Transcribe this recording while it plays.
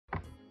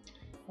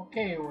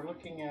Okay, we're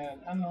looking at an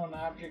unknown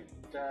object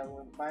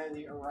by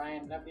the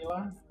Orion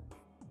Nebula.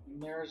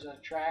 And there's a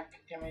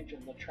image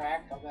of the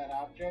track of that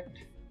object.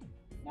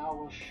 Now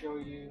we'll show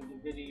you the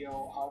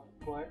video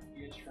output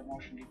used for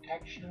motion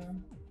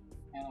detection,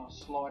 and I'll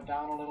slow it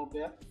down a little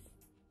bit.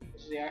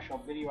 This is the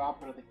actual video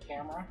output of the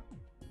camera.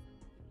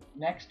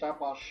 Next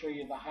up, I'll show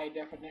you the high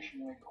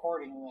definition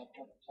recording that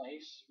took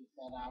place with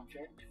that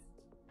object.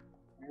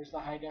 Here's the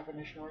high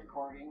definition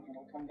recording.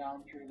 It'll come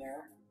down through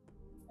there.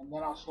 And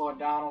then I'll slow it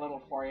down a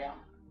little for you.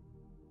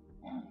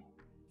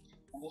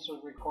 And this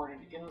was recorded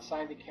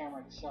inside the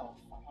camera itself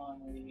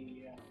on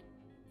the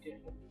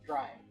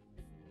drive.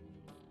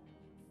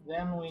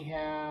 Then we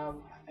have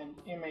an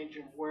image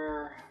of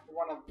where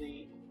one of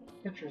the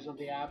pictures of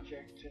the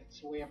object,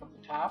 it's way up at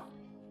the top.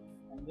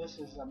 And this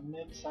is a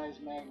mid-size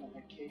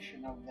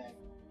magnification of that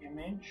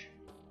image.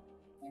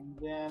 And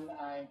then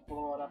I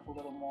blow it up a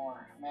little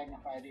more,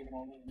 magnify it even a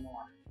little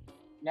more.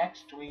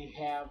 Next we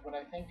have what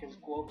I think is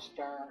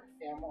GlobalStar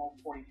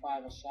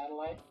M045, a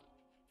satellite,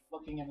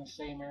 looking in the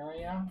same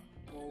area.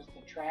 There's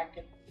the track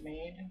it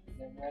made,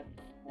 the red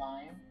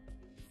line.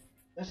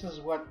 This is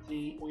what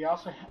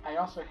I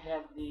also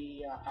had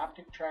the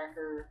Optic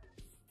Tracker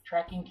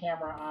tracking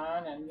camera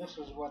on, and this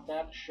is what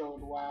that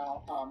showed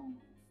while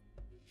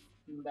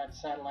that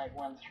satellite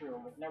went through.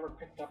 It never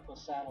picked up the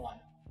satellite,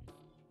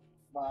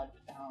 but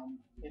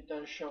it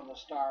does show the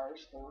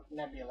stars, the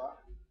nebula.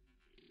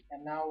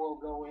 And now we'll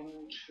go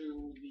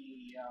into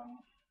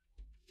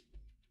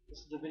this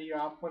is the video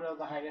output of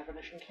the high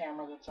definition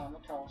camera that's on the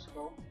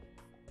telescope.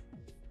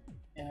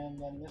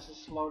 And then this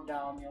is slowed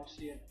down. You'll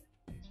see it.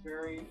 It's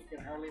you can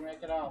hardly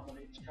make it out, but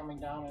it's coming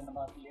down in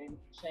about the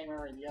same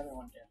area the other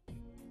one did.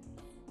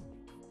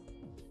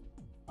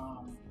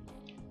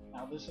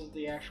 Now this is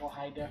the actual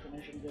high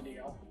definition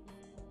video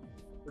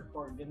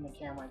recorded in the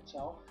camera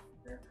itself.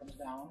 There it comes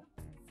down.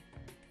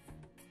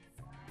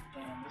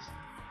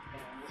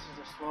 And this is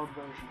a slowed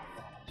version of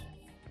that.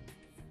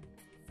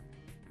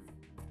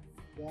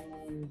 Then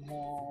we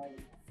have,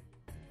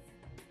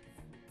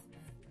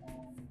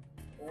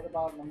 right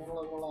about in the middle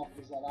of the left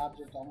is that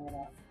object I'm going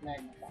to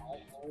magnify.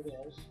 There it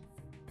is.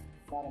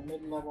 About a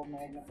mid-level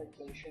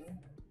magnification.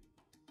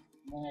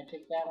 And then I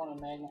take that one and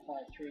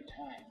magnify it 3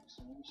 times.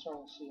 And you sort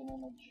of see an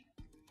image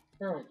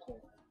fairly clear.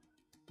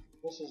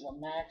 This is a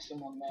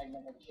maximum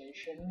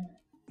magnification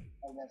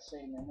of that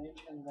same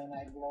image, and then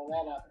I blow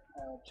that up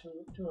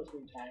two or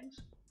three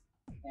times,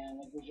 and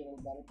it gives you a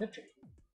little better picture.